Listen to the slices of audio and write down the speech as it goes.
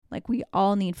We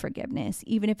all need forgiveness.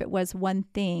 Even if it was one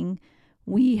thing,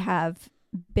 we have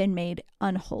been made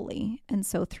unholy. And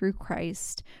so through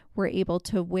Christ, we're able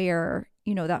to wear,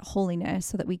 that holiness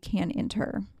so that we can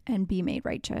enter and be made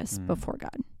righteous before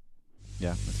God.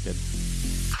 Yeah, that's good.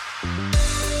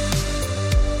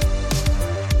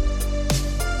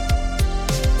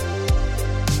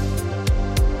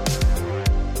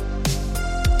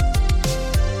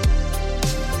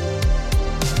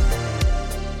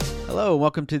 Hello,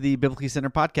 welcome to the Biblically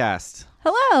Centered Podcast.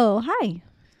 Hello. Hi.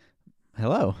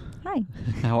 Hello. Hi.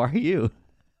 How are you?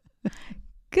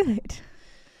 Good.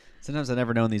 Sometimes I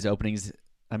never know in these openings.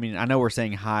 I mean, I know we're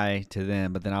saying hi to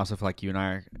them, but then I also feel like you and I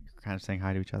are kind of saying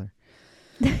hi to each other.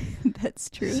 That's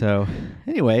true. So,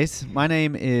 anyways, my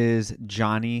name is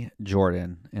Johnny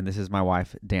Jordan, and this is my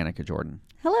wife, Danica Jordan.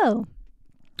 Hello.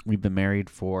 We've been married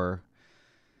for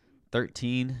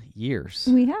 13 years.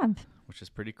 We have. Which is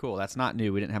pretty cool. That's not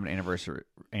new. We didn't have an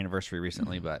anniversary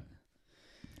recently, but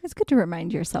it's good to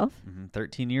remind yourself.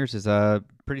 13 years is a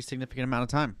pretty significant amount of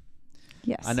time.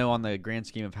 Yes. I know on the grand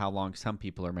scheme of how long some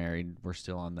people are married, we're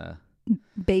still on the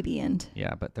baby end.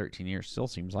 Yeah, but 13 years still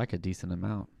seems like a decent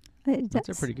amount. That's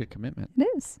a pretty good commitment. It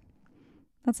is.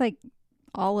 That's like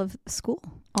all of school,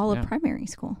 all of primary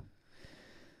school.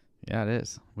 Yeah, it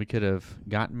is. We could have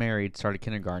gotten married, started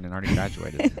kindergarten, and already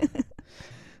graduated.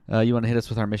 You want to hit us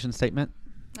with our mission statement?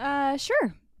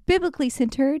 Sure. Biblically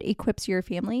centered equips your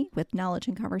family with knowledge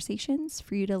and conversations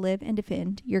for you to live and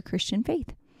defend your Christian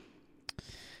faith.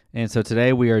 And so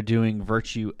today we are doing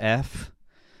Virtue F,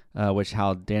 which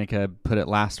how Danica put it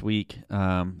last week.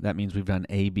 That means we've done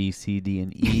A, B, C, D,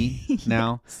 and E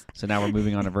now. Yes. So now we're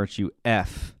moving on to Virtue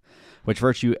F, which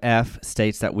Virtue F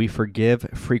states that we forgive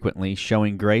frequently,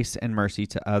 showing grace and mercy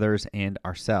to others and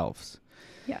ourselves.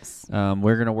 Yes.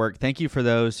 We're going to work. Thank you for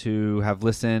those who have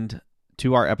listened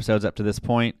to our episodes up to this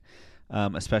point,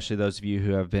 especially those of you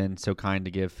who have been so kind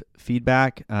to give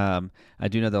feedback. I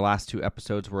do know the last two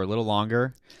episodes were a little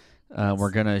longer. Yes.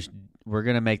 We're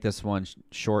gonna make this one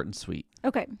short and sweet.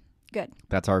 Okay. Good.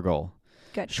 That's our goal.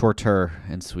 Good. Shorter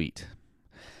and sweet.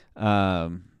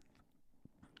 But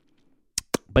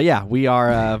yeah, we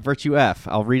are Virtue F.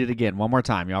 I'll read it again one more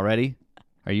time. Y'all ready?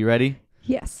 Are you ready?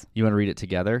 Yes. You want to read it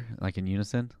together, like in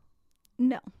unison?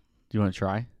 No. Do you want to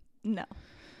try? No.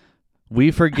 We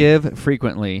forgive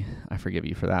frequently. I forgive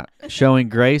you for that. Showing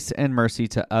grace and mercy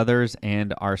to others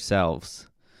and ourselves.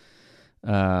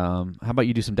 How about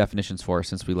you do some definitions for us,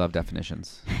 since we love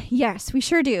definitions? Yes, we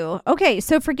sure do. Okay,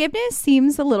 so forgiveness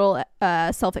seems a little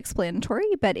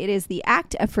self-explanatory, but it is the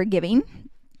act of forgiving.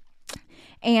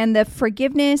 And the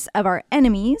forgiveness of our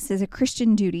enemies is a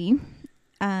Christian duty.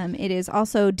 It is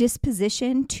also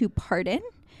disposition to pardon.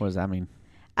 What does that mean?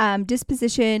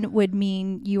 Disposition would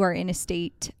mean you are in a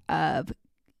state of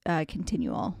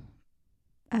continual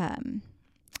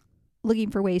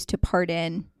looking for ways to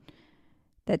pardon.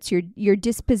 That's your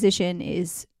disposition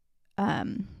is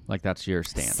like that's your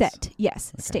stance. Set.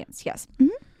 Yes. Okay. Stance. Yes.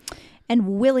 Mm-hmm. And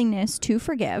willingness to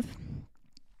forgive.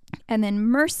 And then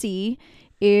mercy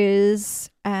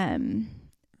is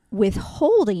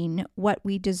withholding what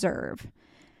we deserve.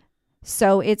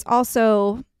 So it's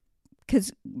also,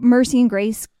 because mercy and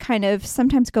grace kind of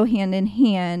sometimes go hand in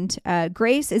hand.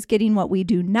 Grace is getting what we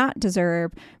do not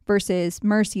deserve versus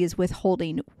mercy is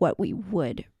withholding what we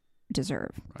would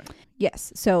deserve. Right.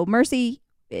 Yes. So mercy,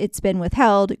 it's been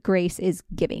withheld. Grace is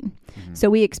giving. Mm-hmm. So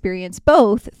we experience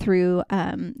both through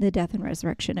the death and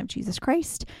resurrection of Jesus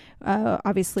Christ.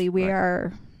 Obviously,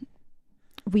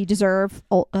 we deserve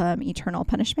eternal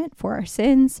punishment for our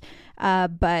sins,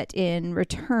 but in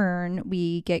return,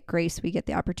 we get grace. We get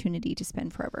the opportunity to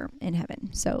spend forever in heaven.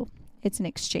 So it's an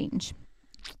exchange.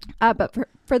 But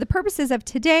for the purposes of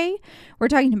today, we're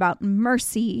talking about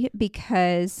mercy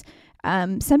because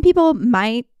some people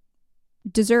might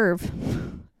deserve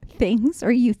things,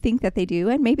 or you think that they do,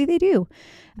 and maybe they do.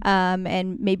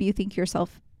 And maybe you think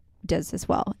yourself does as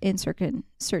well in certain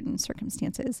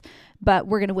circumstances. But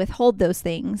we're going to withhold those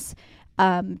things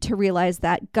to realize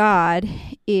that God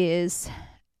is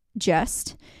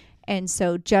just. And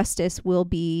so justice will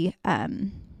be,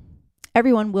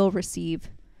 everyone will receive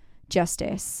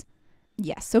justice.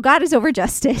 Yes. So God is over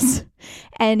justice.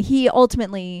 And he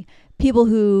ultimately, people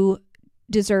who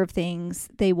deserve things,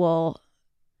 they will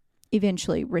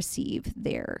eventually receive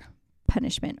their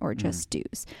punishment or just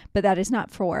dues. But that is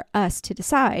not for us to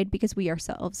decide, because we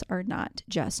ourselves are not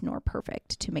just nor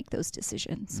perfect to make those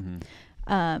decisions.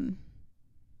 Mm-hmm.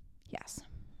 Yes.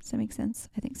 Does that make sense?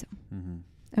 I think so.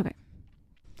 Mm-hmm. Okay.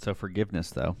 So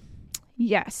forgiveness, though.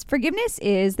 Yes. Forgiveness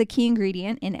is the key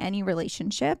ingredient in any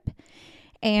relationship.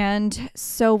 And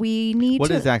so we need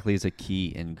What exactly is a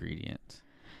key ingredient?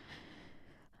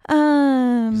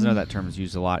 Because I know that term is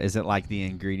used a lot. Is it like the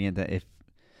ingredient that if,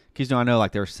 because I know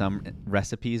like there are some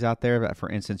recipes out there, but for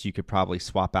instance, you could probably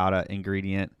swap out an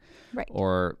ingredient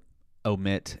or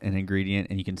omit an ingredient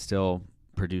and you can still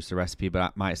produce a recipe.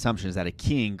 But my assumption is that a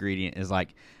key ingredient is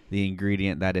like the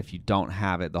ingredient that if you don't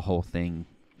have it, the whole thing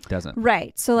doesn't.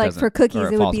 Right. So like for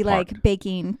cookies, it would be apart. like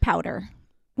baking powder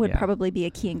would probably be a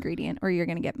key ingredient, or you're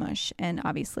going to get mush, and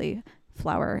obviously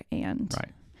flour and.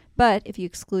 Right. But if you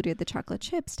excluded the chocolate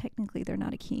chips, technically they're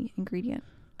not a key ingredient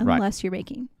unless you're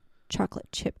making chocolate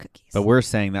chip cookies. But we're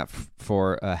saying that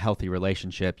for a healthy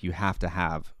relationship, you have to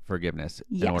have forgiveness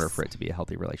in order for it to be a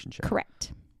healthy relationship.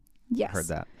 Correct. Yes. Heard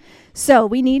that. So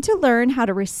we need to learn how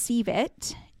to receive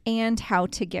it and how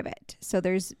to give it. So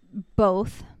there's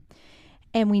both.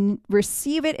 And we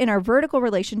receive it in our vertical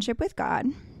relationship with God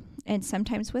and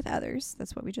sometimes with others.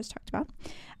 That's what we just talked about.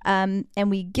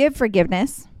 And we give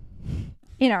forgiveness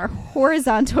in our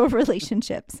horizontal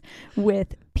relationships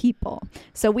with people.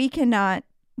 So we cannot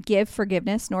give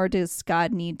forgiveness, nor does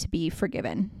God need to be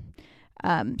forgiven.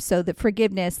 So the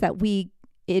forgiveness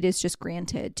it is just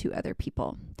granted to other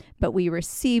people, but we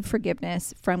receive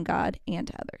forgiveness from God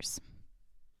and others.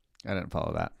 I didn't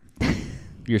follow that.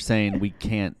 You're saying we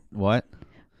can't what?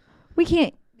 We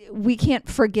can't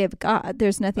forgive God.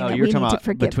 There's nothing that we need to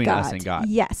forgive between God. Us and God.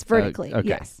 Yes, vertically. Okay.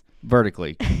 Yes.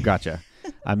 Vertically. Gotcha.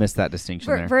 I missed that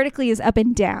distinction there. Vertically is up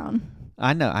and down.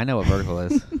 I know what vertical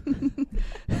is.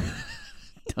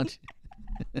 Don't you?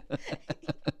 We're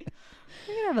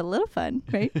gonna have a little fun,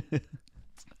 right?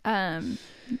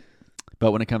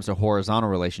 But when it comes to horizontal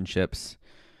relationships,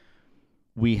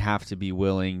 we have to be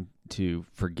willing to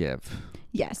forgive.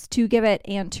 Yes, to give it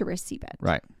and to receive it.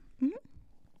 Right.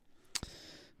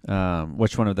 Mm-hmm.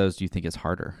 Which one of those do you think is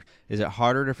harder? Is it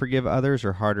harder to forgive others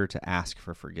or harder to ask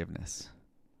for forgiveness?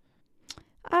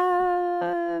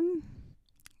 I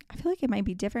feel like it might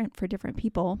be different for different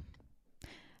people.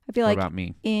 I feel what like about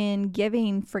me? In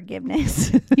giving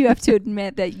forgiveness, you have to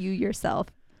admit that you yourself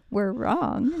were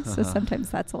wrong. So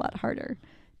sometimes that's a lot harder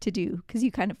to do because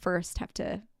you kind of first have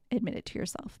to admit it to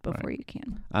yourself before you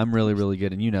can. I'm really, really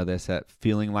good, and you know this, at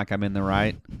feeling like I'm in the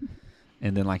right,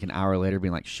 and then like an hour later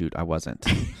being like, shoot, I wasn't.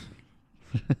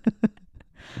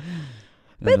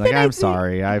 But like, I'm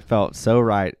sorry. I felt so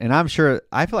right. And I feel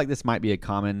like this might be a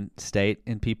common state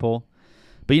in people.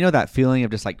 But you know that feeling of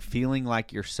just like feeling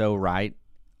like you're so right,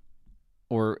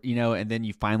 or, and then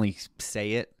you finally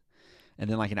say it. And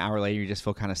then like an hour later, you just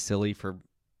feel kind of silly for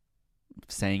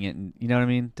saying it. And you know what I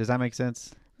mean? Does that make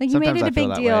sense? Like Sometimes you made it a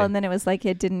big deal way. And then it was like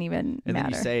it didn't even and matter.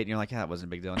 And then you say it and you're like, yeah, that wasn't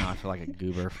a big deal. Now I feel like a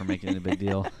goober for making it a big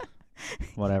deal.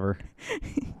 Whatever.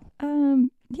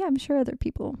 Yeah, I'm sure other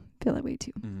people feel that way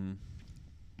too. Mm-hmm.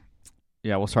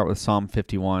 Yeah, we'll start with Psalm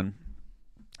 51.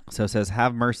 So it says,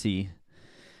 have mercy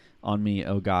on me,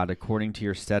 O God, according to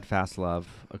your steadfast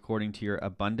love, according to your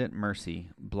abundant mercy,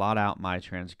 blot out my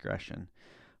transgression.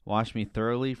 Wash me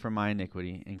thoroughly from my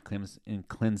iniquity and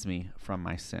cleanse me from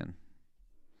my sin.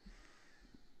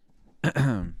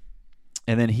 And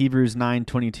then Hebrews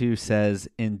 9:22 says,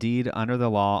 indeed, under the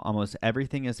law, almost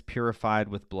everything is purified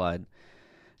with blood,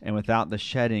 and without the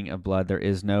shedding of blood, there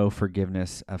is no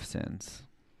forgiveness of sins.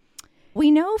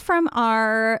 We know from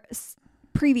our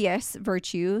previous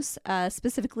virtues,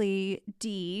 specifically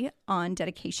D on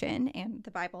dedication and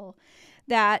the Bible,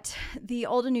 that the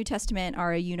Old and New Testament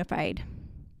are a unified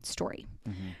story,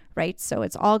 right? So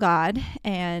it's all God,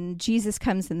 and Jesus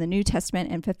comes in the New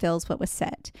Testament and fulfills what was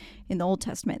said in the Old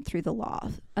Testament through the law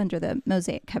under the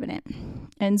Mosaic covenant.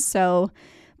 And so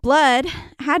blood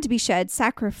had to be shed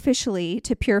sacrificially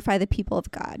to purify the people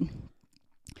of God.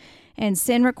 And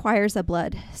sin requires a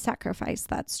blood sacrifice.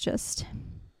 That's just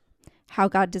how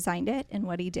God designed it and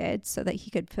what he did so that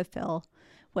he could fulfill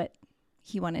what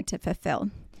he wanted to fulfill.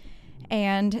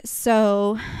 And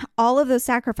so all of those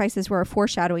sacrifices were a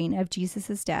foreshadowing of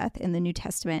Jesus' death in the New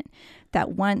Testament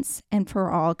that once and for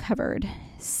all covered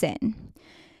sin.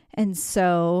 And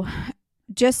so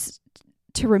just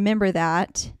to remember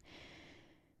that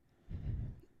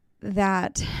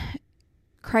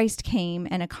Christ came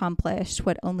and accomplished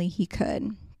what only he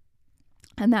could.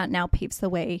 And that now paves the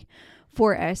way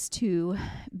for us to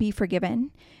be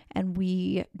forgiven. And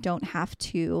we don't have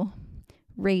to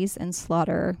raise and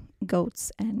slaughter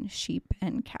goats and sheep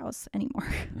and cows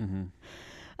anymore.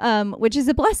 Which is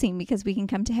a blessing because we can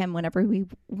come to him whenever we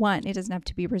want. It doesn't have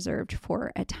to be reserved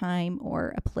for a time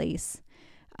or a place.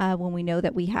 When we know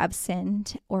that we have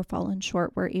sinned or fallen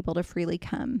short, we're able to freely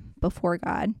come before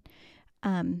God.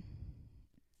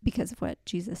 Because of what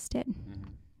Jesus did.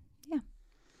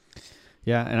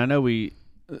 Yeah, and I know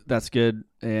that's good.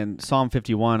 And Psalm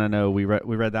 51, I know we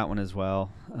read that one as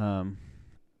well.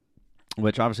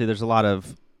 Which obviously there's a lot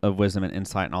of of wisdom and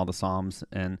insight in all the Psalms.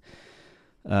 And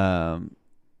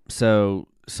so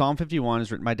Psalm 51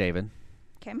 is written by David.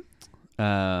 Okay.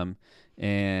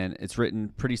 And it's written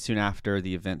pretty soon after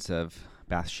the events of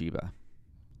Bathsheba.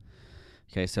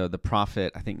 Okay, so the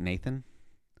prophet, I think Nathan,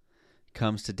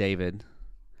 comes to David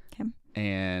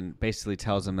and basically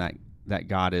tells him that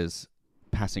God is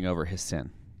passing over his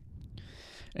sin.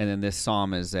 And then this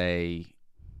psalm is a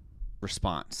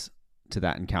response to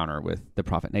that encounter with the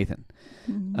prophet Nathan.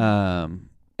 Mm-hmm.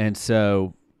 And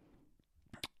so,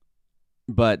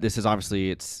 but this is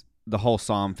obviously, the whole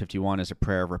Psalm 51 is a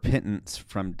prayer of repentance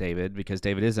from David, because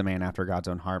David is a man after God's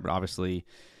own heart, but obviously,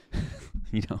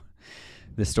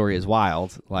 this story is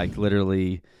wild. Like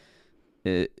literally,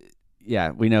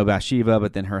 we know Bathsheba,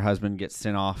 but then her husband gets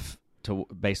sent off to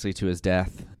his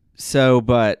death. So,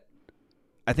 but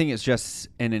I think it's just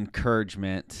an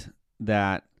encouragement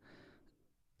that,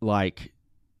 like,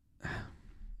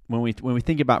 when we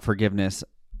think about forgiveness,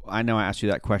 I know I asked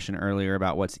you that question earlier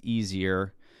about what's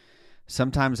easier.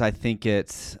 Sometimes I think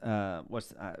it's I'm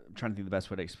trying to think of the best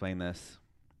way to explain this.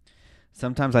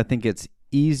 Sometimes I think it's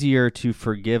easier to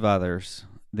forgive others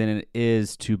than it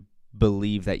is to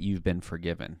believe that you've been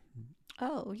forgiven.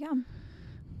 Oh, yeah.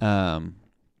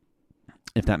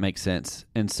 If that makes sense.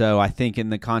 And so I think in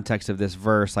the context of this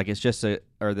verse, like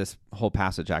this whole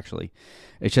passage actually,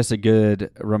 it's just a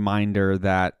good reminder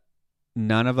that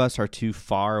none of us are too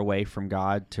far away from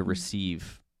God to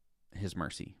receive his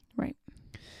mercy. Right.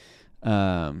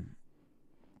 And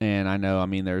I know,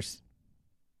 there's,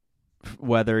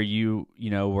 whether you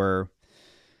were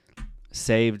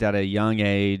saved at a young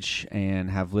age and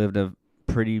have lived a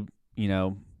pretty,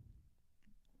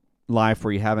 life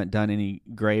where you haven't done any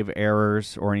grave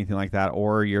errors or anything like that,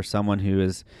 or you're someone who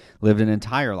has lived an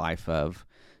entire life of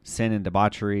sin and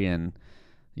debauchery and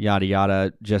yada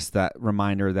yada, just that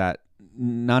reminder that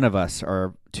none of us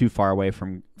are too far away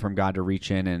from God to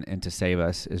reach in and to save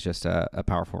us is just a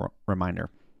powerful reminder.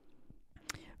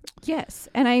 Yes.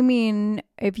 And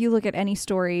if you look at any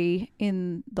story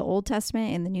in the Old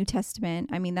Testament, in the New Testament,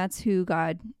 that's who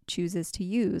God chooses to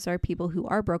use, are people who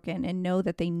are broken and know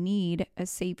that they need a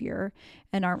savior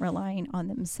and aren't relying on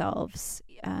themselves.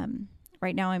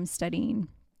 Right now I'm studying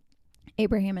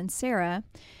Abraham and Sarah,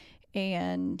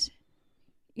 and,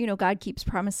 God keeps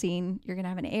promising you're going to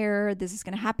have an heir. This is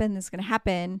going to happen. This is going to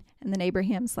happen. And then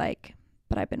Abraham's like,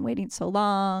 but I've been waiting so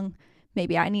long.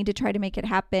 Maybe I need to try to make it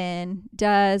happen.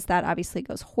 That obviously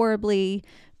goes horribly,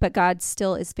 but God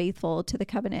still is faithful to the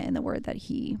covenant and the word that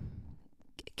he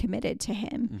committed to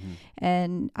him. Mm-hmm.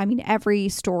 And every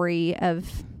story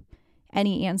of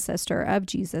any ancestor of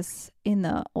Jesus in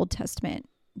the Old Testament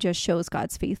just shows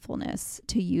God's faithfulness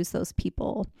to use those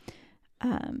people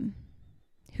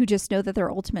who just know that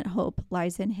their ultimate hope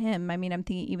lies in him. I'm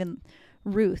thinking even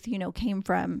Ruth, came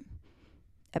from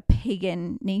a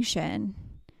pagan nation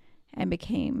and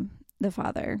became the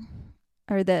father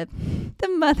or the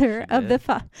mother of the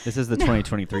father. This is the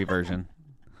 2023 version.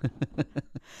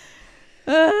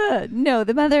 No,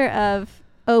 the mother of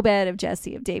Obed, of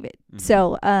Jesse, of David. Mm-hmm.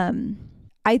 So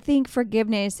I think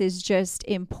forgiveness is just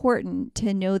important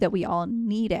to know that we all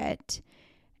need it.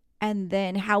 And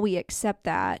then how we accept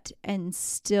that and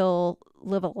still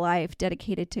live a life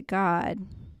dedicated to God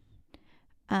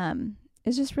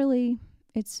is just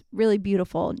it's really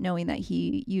beautiful knowing that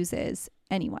he uses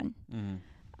anyone.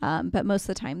 Mm-hmm. But most of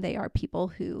the time they are people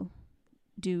who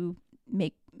do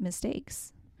make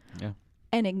mistakes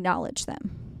and acknowledge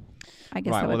them. I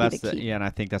guess that would be the key. And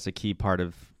I think that's a key part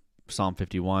of Psalm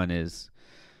 51 is,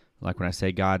 like when I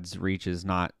say God's reach is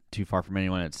not too far from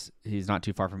anyone, he's not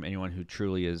too far from anyone who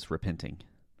truly is repenting.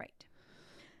 Right.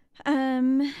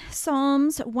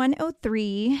 Psalms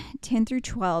 103, 10 through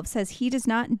 12 says, he does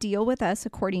not deal with us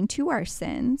according to our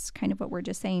sins, kind of what we're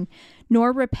just saying,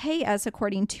 nor repay us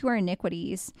according to our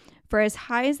iniquities. For as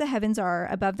high as the heavens are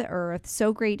above the earth,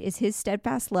 so great is his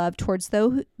steadfast love towards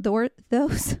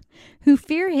those who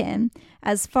fear him.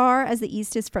 As far as the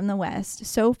east is from the west,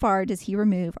 so far does he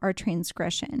remove our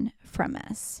transgression from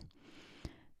us.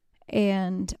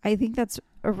 And I think that's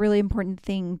a really important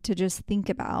thing to just think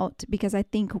about, because I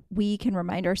think we can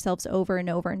remind ourselves over and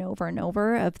over and over and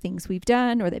over of things we've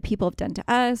done or that people have done to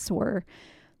us, or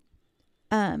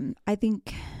I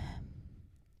think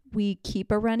we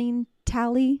keep a running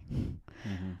tally.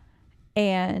 Mm-hmm.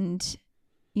 And,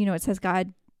 it says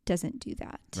God doesn't do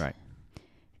that. Right.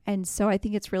 And so I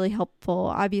think it's really helpful.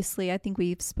 Obviously, I think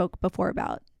we've spoke before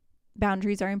about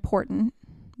boundaries are important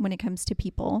when it comes to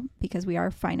people, because we are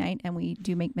finite and we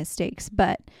do make mistakes,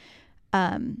 but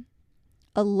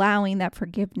allowing that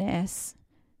forgiveness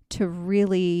to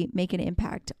really make an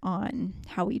impact on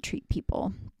how we treat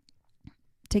people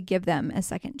to give them a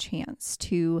second chance,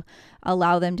 to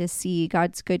allow them to see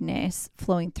God's goodness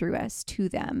flowing through us to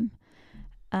them.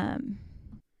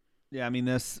 Yeah, I mean,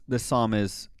 this psalm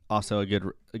is also a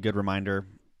good reminder.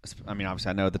 I mean,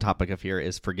 obviously, I know the topic of here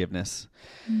is forgiveness.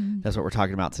 That's what we're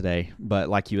talking about today. But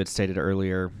like you had stated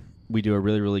earlier, we do a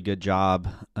really, really good job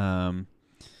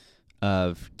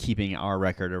of keeping our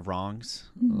record of wrongs.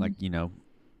 Like,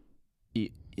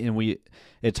 and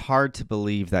it's hard to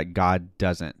believe that God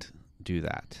doesn't do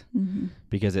that,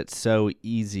 because it's so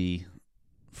easy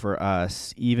for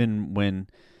us, even when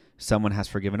someone has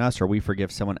forgiven us or we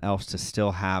forgive someone else, to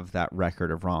still have that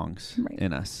record of wrongs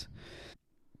in us.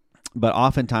 But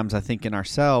oftentimes, I think in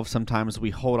ourselves, sometimes we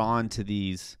hold on to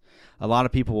these. A lot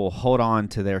of people will hold on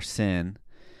to their sin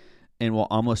and will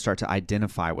almost start to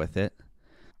identify with it.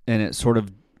 And it sort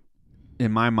of,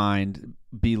 in my mind,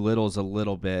 belittles a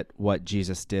little bit what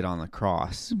Jesus did on the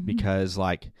cross, because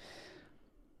like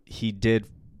he did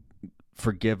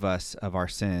forgive us of our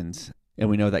sins. And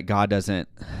we know that God doesn't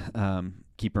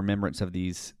keep remembrance of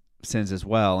these sins as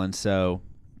well. And so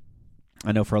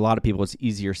I know for a lot of people it's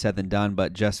easier said than done,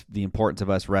 but just the importance of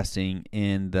us resting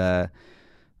in the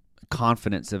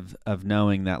confidence of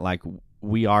knowing that like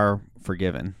we are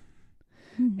forgiven,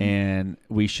 and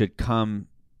we should come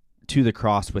to the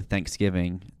cross with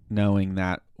thanksgiving, knowing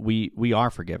that we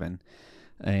are forgiven.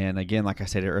 And again, like I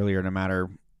said earlier, no matter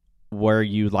where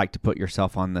you like to put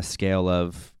yourself on the scale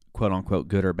of quote unquote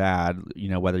good or bad,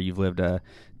 whether you've lived a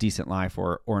decent life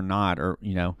or not, or,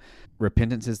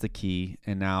 repentance is the key.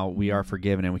 And now we are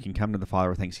forgiven, and we can come to the Father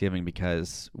with thanksgiving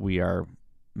because we are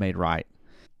made right.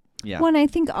 Yeah. Well, and I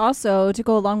think also to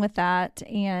go along with that,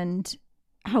 and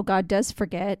how God does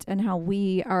forget, and how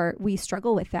we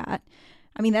struggle with that.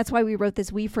 I mean, that's why we wrote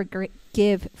this, we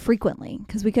forgive frequently,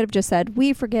 because we could have just said,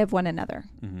 we forgive one another.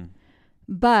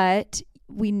 But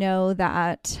we know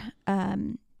that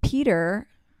Peter,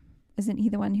 isn't he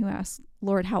the one who asked,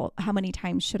 Lord, how many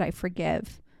times should I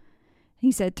forgive?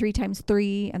 He said 3 times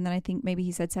 3, and then I think maybe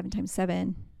he said 7 times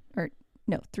 7, or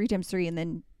no, 3 times 3, and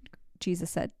then Jesus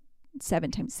said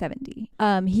 7 times 70.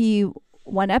 He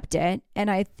one-upped it, and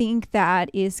I think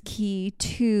that is key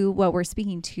to what we're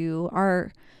speaking to,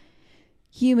 our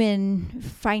human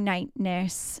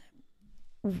finiteness.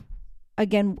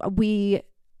 Again, we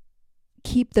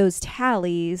keep those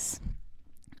tallies,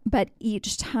 but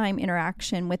each time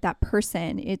interaction with that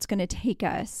person, it's going to take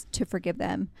us to forgive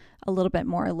them a little bit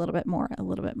more, a little bit more, a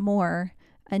little bit more,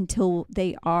 until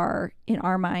they are in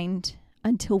our mind,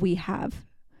 until we have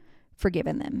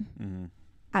forgiven them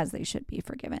as they should be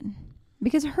forgiven.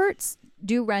 Because hurts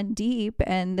do run deep,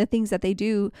 and the things that they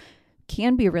do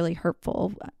can be really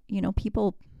hurtful.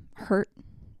 People hurt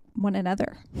one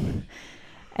another.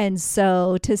 And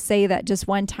so to say that just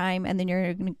one time and then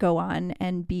you're going to go on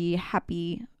and be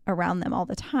happy around them all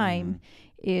the time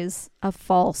is a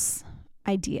false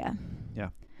idea. Yeah.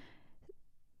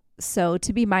 So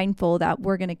to be mindful that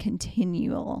we're going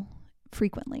to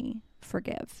frequently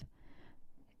forgive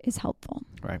is helpful.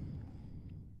 Right.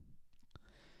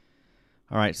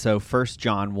 All right, so 1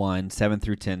 John 1, 7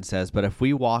 through 10 says, "But if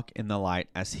we walk in the light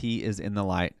as he is in the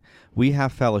light, we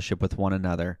have fellowship with one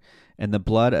another, and the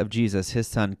blood of Jesus, his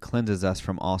Son, cleanses us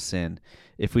from all sin.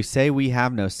 If we say we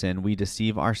have no sin, we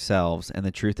deceive ourselves, and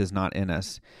the truth is not in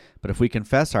us. But if we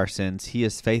confess our sins, he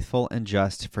is faithful and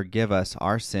just to forgive us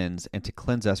our sins and to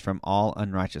cleanse us from all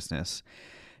unrighteousness.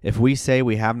 If we say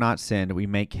we have not sinned, we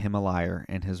make him a liar,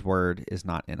 and his word is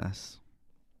not in us."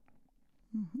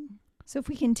 So if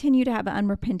we continue to have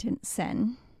unrepentant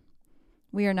sin,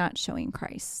 we are not showing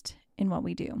Christ in what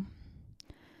we do.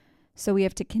 So we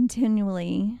have to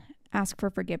continually ask for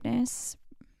forgiveness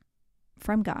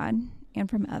from God and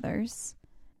from others,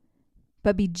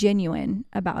 but be genuine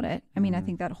about it. I mean, I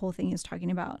think that whole thing is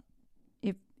talking about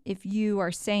if you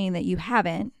are saying that you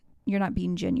haven't, you're not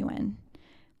being genuine.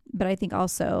 But I think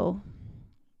also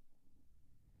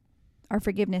our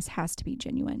forgiveness has to be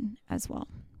genuine as well.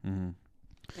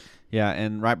 Yeah,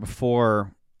 and right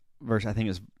before I think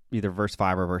it's either verse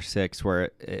 5 or verse 6,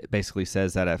 where it basically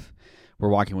says that if we're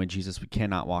walking with Jesus, we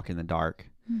cannot walk in the dark.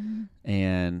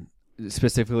 And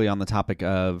specifically on the topic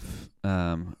of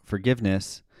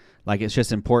forgiveness, like it's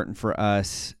just important for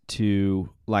us to,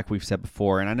 like we've said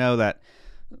before, and I know that,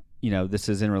 this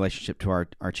is in relationship to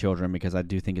our children, because I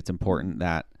do think it's important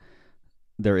that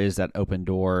there is that open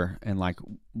door, and like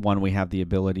we have the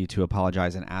ability to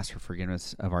apologize and ask for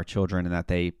forgiveness of our children, and that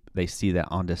they see that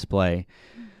on display.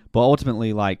 But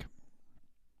ultimately, like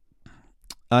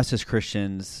us as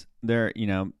Christians,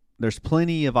 there's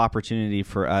plenty of opportunity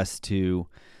for us to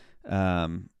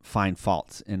find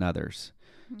faults in others.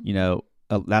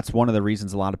 that's one of the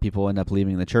reasons a lot of people end up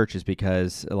leaving the church, is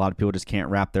because a lot of people just can't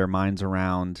wrap their minds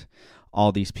around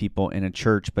all these people in a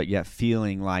church, but yet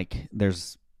feeling like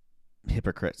there's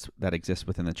hypocrites that exist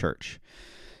within the church,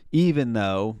 even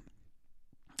though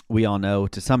we all know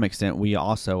to some extent we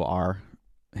also are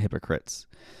hypocrites.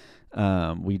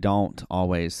 We don't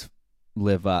always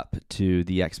live up to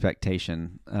the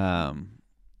expectation. But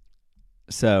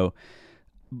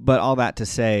all that to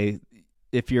say,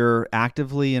 if you're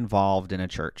actively involved in a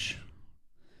church,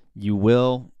 you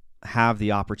will have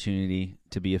the opportunity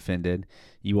to be offended.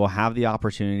 You will have the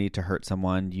opportunity to hurt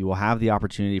someone. You will have the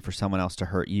opportunity for someone else to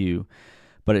hurt you.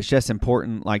 But it's just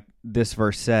important, like this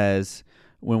verse says,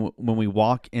 when we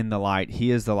walk in the light,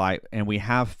 he is the light, and we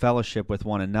have fellowship with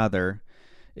one another.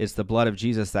 It's the blood of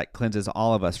Jesus that cleanses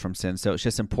all of us from sin. So it's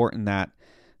just important that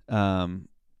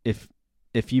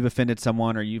if you've offended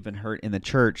someone or you've been hurt in the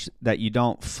church, that you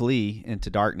don't flee into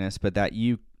darkness, but that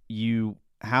you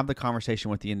have the conversation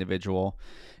with the individual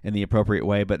in the appropriate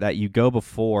way, but that you go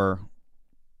before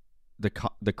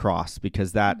the cross,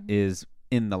 because that is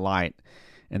in the light,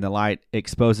 and the light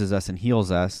exposes us and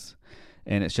heals us.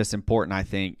 And it's just important, I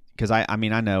think, because I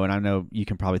know you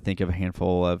can probably think of a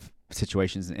handful of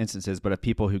situations and instances, but of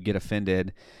people who get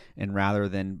offended, and rather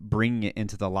than bringing it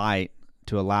into the light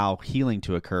to allow healing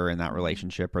to occur in that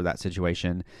relationship or that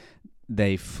situation,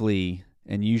 they flee.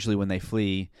 And usually when they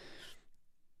flee,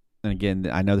 and again,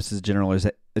 I know this is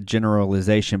a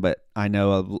generalization, but I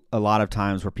know a lot of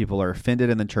times where people are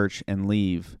offended in the church and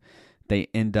leave, they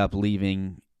end up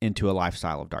leaving into a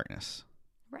lifestyle of darkness.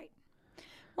 Right.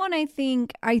 Well, and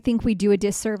I think we do a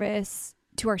disservice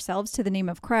to ourselves, to the name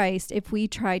of Christ, if we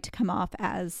try to come off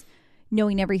as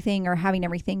knowing everything or having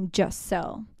everything just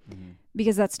so. Mm-hmm.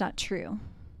 Because that's not true.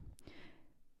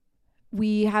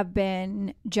 We have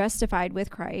been justified with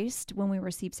Christ when we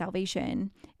receive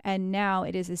salvation, and now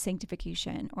it is a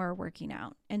sanctification or a working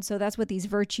out. And so that's what these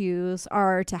virtues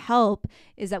are to help,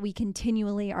 is that we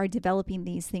continually are developing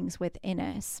these things within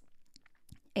us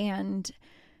and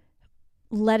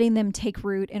letting them take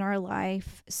root in our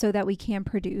life so that we can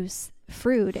produce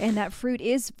fruit. And that fruit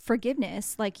is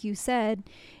forgiveness, like you said.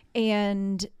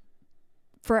 And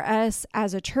for us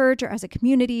as a church or as a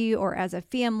community or as a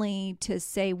family to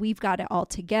say we've got it all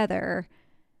together,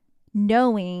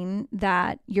 knowing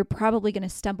that you're probably going to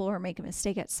stumble or make a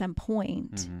mistake at some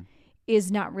point,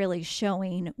 is not really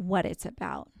showing what it's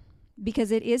about.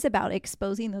 Because it is about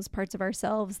exposing those parts of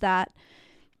ourselves that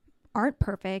aren't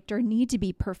perfect or need to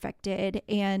be perfected,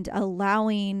 and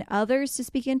allowing others to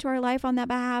speak into our life on that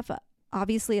behalf.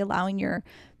 Obviously allowing your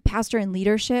pastor and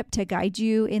leadership to guide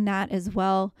you in that as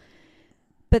well.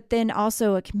 But then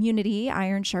also a community,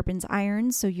 iron sharpens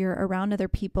iron. So you're around other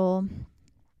people,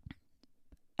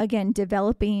 again,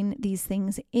 developing these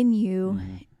things in you.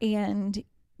 And,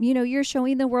 you're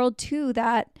showing the world too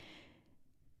that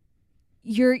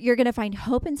you're going to find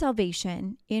hope and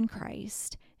salvation in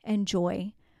Christ and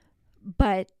joy,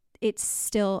 but it's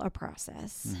still a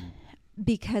process.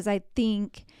 Because I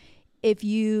think if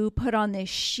you put on this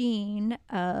sheen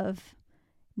of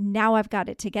now I've got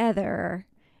it together,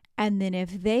 and then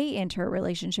if they enter a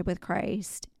relationship with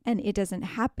Christ and it doesn't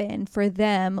happen for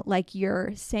them like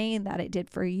you're saying that it did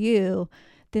for you,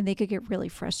 then they could get really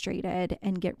frustrated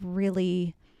and get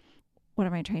really, what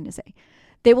am I trying to say?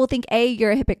 They will think, A,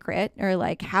 you're a hypocrite, or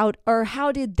like,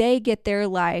 how did they get their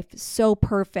life so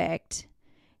perfect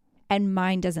and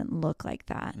mine doesn't look like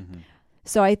that?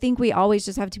 So I think we always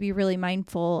just have to be really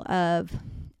mindful of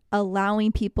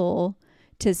allowing people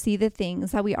to see the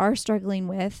things that we are struggling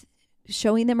with,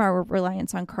 showing them our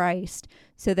reliance on Christ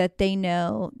so that they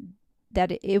know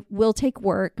that it will take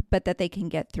work, but that they can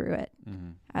get through it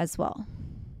as well.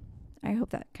 I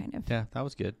hope that kind of... Yeah, that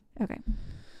was good. Okay.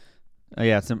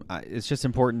 It's just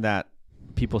important that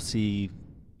people see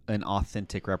an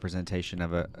authentic representation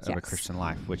of a Christian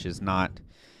life, which is not...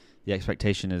 The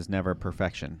expectation is never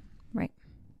perfection. Right.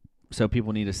 So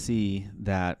people need to see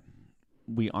that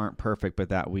we aren't perfect, but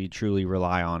that we truly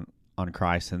rely on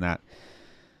Christ, and that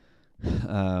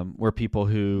we're people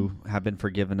who have been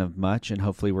forgiven of much, and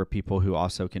hopefully we're people who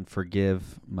also can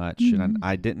forgive much. And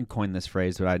I didn't coin this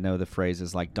phrase, but I know the phrase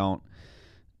is like, don't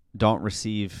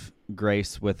receive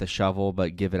grace with a shovel,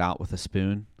 but give it out with a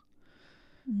spoon,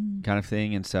 kind of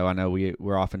thing. And so I know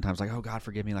we're oftentimes like, oh God,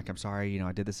 forgive me. Like, I'm sorry,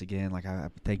 I did this again. Like, I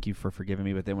thank you for forgiving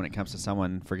me. But then when it comes to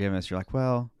someone forgiving us, you're like,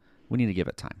 well, we need to give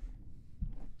it time,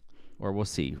 or we'll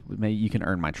see. Maybe you can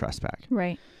earn my trust back.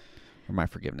 Right. Or my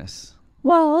forgiveness.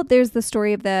 Well, there's the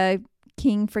story of the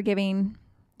king forgiving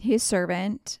his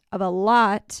servant of a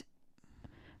lot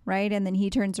right? And then he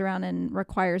turns around and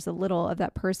requires a little of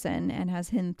that person and has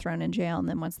him thrown in jail. And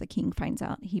then once the king finds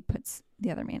out, he puts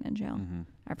the other man in jail.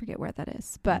 I forget where that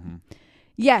is. But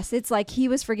yes, it's like he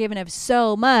was forgiven of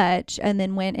so much and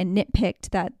then went and nitpicked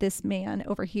that this man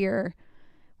over here,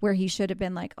 where he should have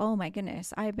been like, oh my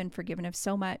goodness, I have been forgiven of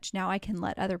so much. Now I can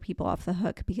let other people off the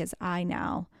hook because I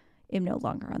now am no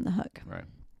longer on the hook. Right.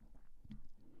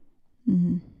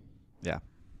 Mm-hmm. Yeah.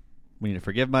 We need to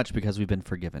forgive much because we've been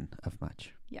forgiven of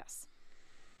much. Yes.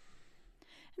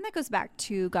 And that goes back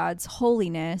to God's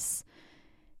holiness,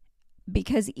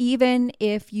 because even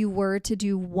if you were to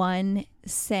do one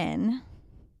sin,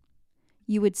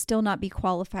 you would still not be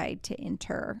qualified to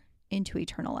enter into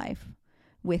eternal life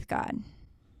with God.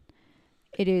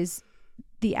 It is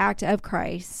the act of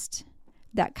Christ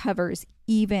that covers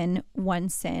even one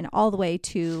sin all the way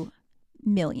to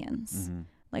millions.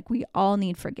 Like, we all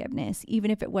need forgiveness.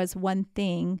 Even if it was one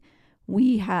thing,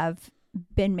 we have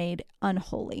been made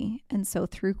unholy. And so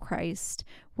through Christ,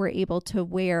 we're able to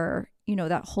wear,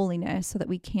 that holiness so that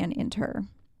we can enter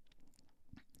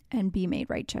and be made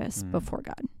righteous before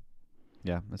God.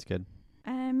 Yeah, that's good.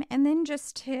 And then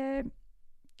just to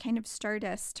kind of start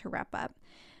us to wrap up,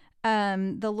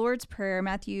 the Lord's Prayer,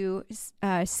 Matthew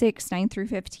 6, 9 through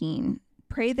 15.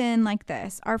 Pray then like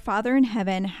this: Our Father in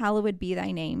heaven, hallowed be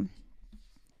thy name.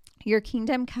 Your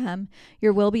kingdom come,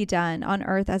 your will be done on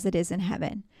earth as it is in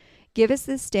heaven. Give us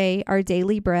this day our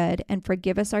daily bread, and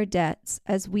forgive us our debts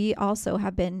as we also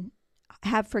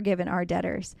have forgiven our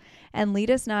debtors. And lead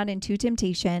us not into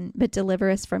temptation, but deliver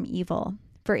us from evil.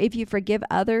 For if you forgive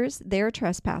others their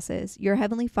trespasses, your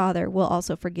heavenly Father will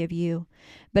also forgive you.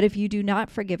 But if you do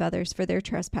not forgive others for their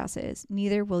trespasses,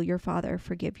 neither will your Father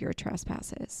forgive your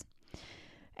trespasses.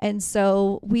 And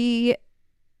so we're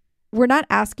not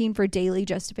asking for daily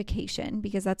justification,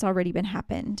 because that's already been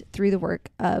happened through the work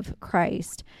of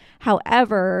Christ.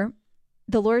 However,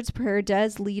 the Lord's Prayer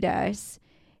does lead us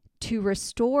to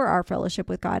restore our fellowship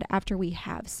with God after we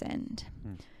have sinned.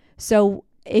 So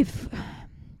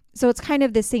it's kind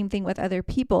of the same thing with other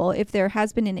people. If there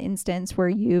has been an instance where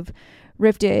you've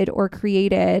rifted or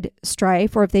created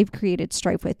strife, or if they've created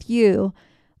strife with you,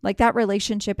 like that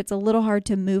relationship, it's a little hard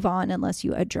to move on unless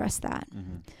you address that.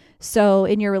 So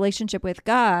in your relationship with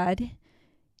God,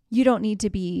 you don't need to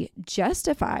be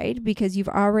justified because you've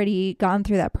already gone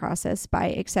through that process by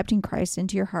accepting Christ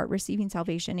into your heart, receiving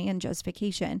salvation and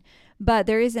justification. But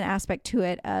there is an aspect to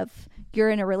it of you're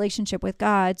in a relationship with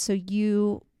God, so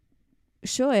you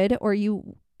should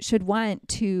want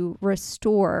to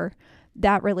restore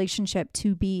that relationship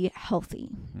to be healthy.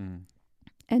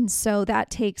 And so that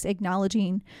takes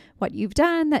acknowledging what you've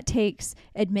done, that takes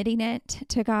admitting it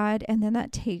to God, and then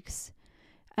that takes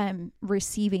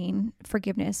receiving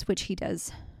forgiveness, which he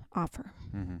does offer.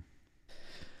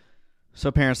 So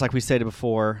parents, like we stated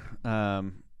before,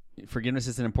 forgiveness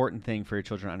is an important thing for your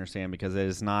children to understand, because it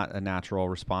is not a natural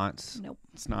response. Nope.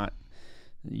 It's not.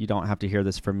 You don't have to hear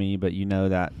this from me, but you know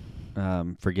that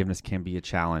forgiveness can be a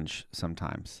challenge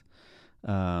sometimes.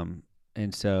 And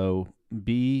so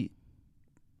be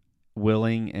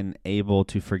willing and able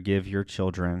to forgive your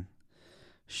children,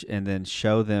 and then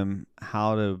show them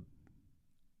how to.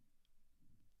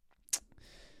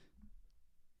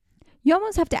 You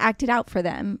almost have to act it out for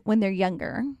them when they're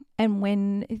younger, and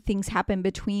when things happen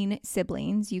between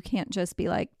siblings. You can't just be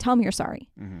like, tell me you're sorry.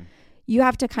 You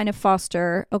have to kind of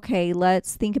foster, okay,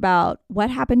 let's think about what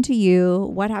happened to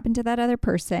you, what happened to that other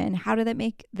person, how did that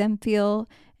make them feel,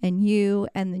 and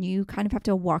then you kind of have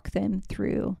to walk them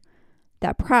through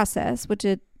that process, which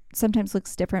it sometimes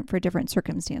looks different for different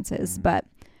circumstances. But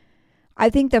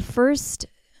I think the first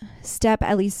step,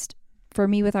 at least for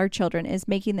me with our children, is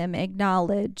making them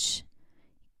acknowledge,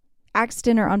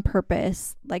 accident or on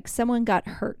purpose, like someone got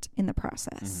hurt in the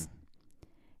process.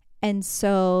 And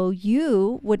so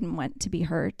you wouldn't want to be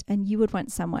hurt, and you would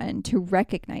want someone to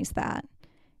recognize that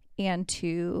and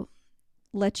to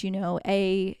let you know,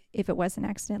 if it was an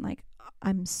accident, like,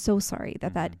 I'm so sorry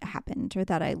that happened, or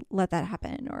that I let that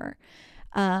happen. Or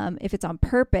if it's on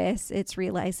purpose, it's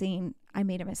realizing I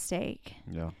made a mistake.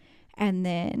 Yeah. And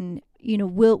then,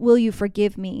 will you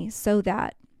forgive me, so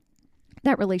that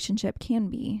that relationship can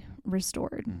be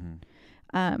restored.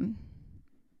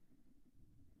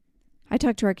 I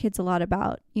talk to our kids a lot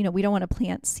about, we don't want to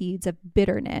plant seeds of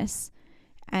bitterness.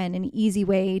 And an easy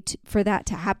way for that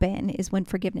to happen is when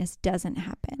forgiveness doesn't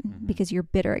happen, because you're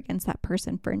bitter against that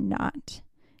person for not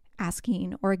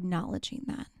asking or acknowledging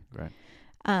that. Right.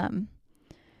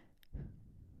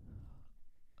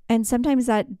 And sometimes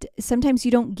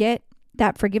you don't get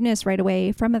that forgiveness right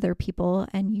away from other people,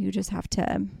 and you just have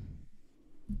to,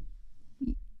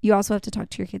 you also have to talk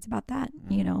to your kids about that.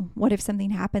 You know, what if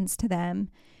something happens to them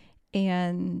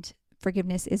and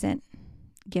forgiveness isn't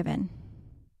given?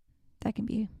 That can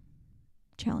be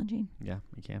challenging. Yeah,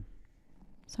 you can.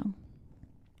 So,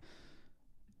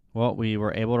 well, we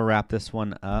were able to wrap this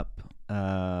one up.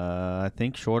 I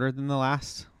think shorter than the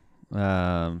last.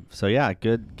 So yeah,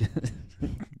 good,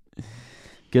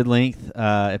 good length.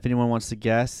 If anyone wants to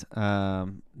guess,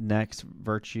 next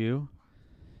virtue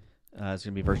is going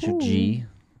to be virtue G.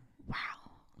 Wow.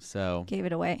 So gave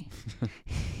it away.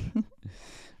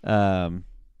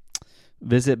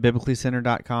 Visit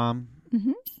biblicallycenter.com.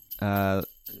 Mm-hmm.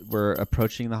 We're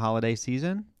approaching the holiday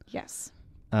season. Yes.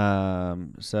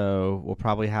 So we'll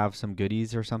probably have some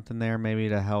goodies or something there maybe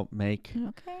to help make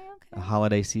a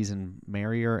holiday season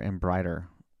merrier and brighter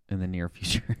in the near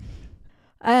future.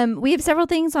 We have several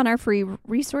things on our free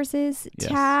resources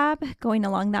tab going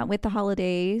along that with the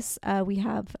holidays. We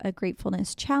have a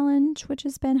gratefulness challenge, which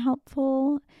has been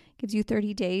helpful. Gives you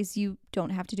 30 days. You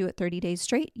don't have to do it 30 days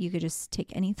straight. You could just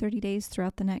take any 30 days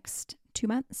throughout the next 2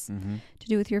 months to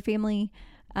do with your family,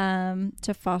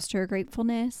 to foster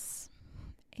gratefulness.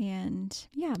 And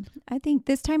yeah, I think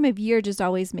this time of year just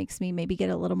always makes me maybe get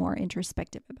a little more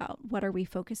introspective about what are we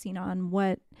focusing on?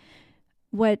 What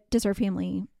does our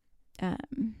family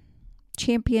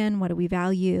champion? What do we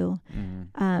value?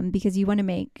 Because you want to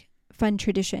make fun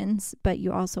traditions, but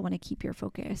you also want to keep your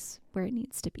focus where it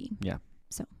needs to be. Yeah.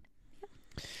 So,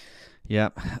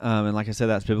 Yep. And like I said,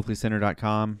 that's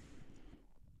biblicallycenter.com.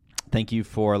 Thank you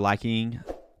for liking,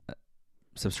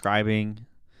 subscribing,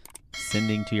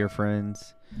 sending to your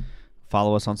friends.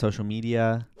 Follow us on social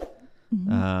media.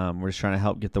 We're just trying to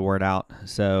help get the word out.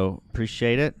 So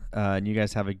appreciate it. And you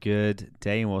guys have a good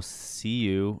day, and we'll see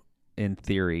you in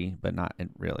theory, but not in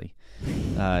really,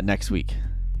 next week.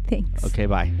 Thanks. Okay,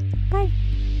 bye. Bye.